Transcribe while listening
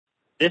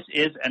This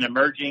is an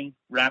emerging,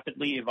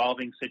 rapidly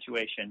evolving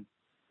situation.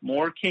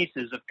 More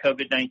cases of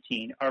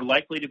COVID-19 are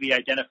likely to be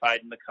identified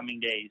in the coming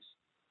days.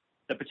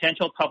 The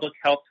potential public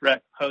health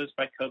threat posed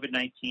by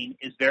COVID-19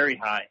 is very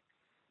high.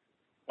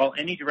 While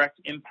any direct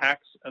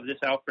impacts of this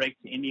outbreak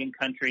to Indian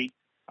country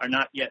are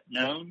not yet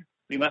known,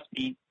 we must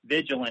be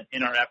vigilant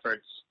in our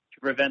efforts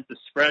to prevent the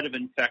spread of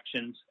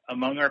infections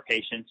among our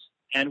patients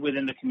and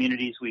within the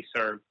communities we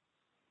serve.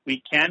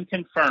 We can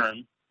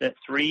confirm that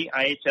 3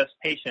 IHS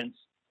patients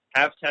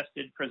have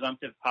tested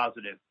presumptive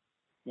positive,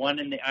 1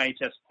 in the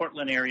IHS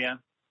Portland area,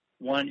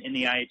 1 in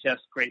the IHS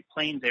Great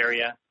Plains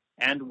area,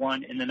 and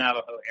 1 in the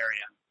Navajo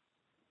area.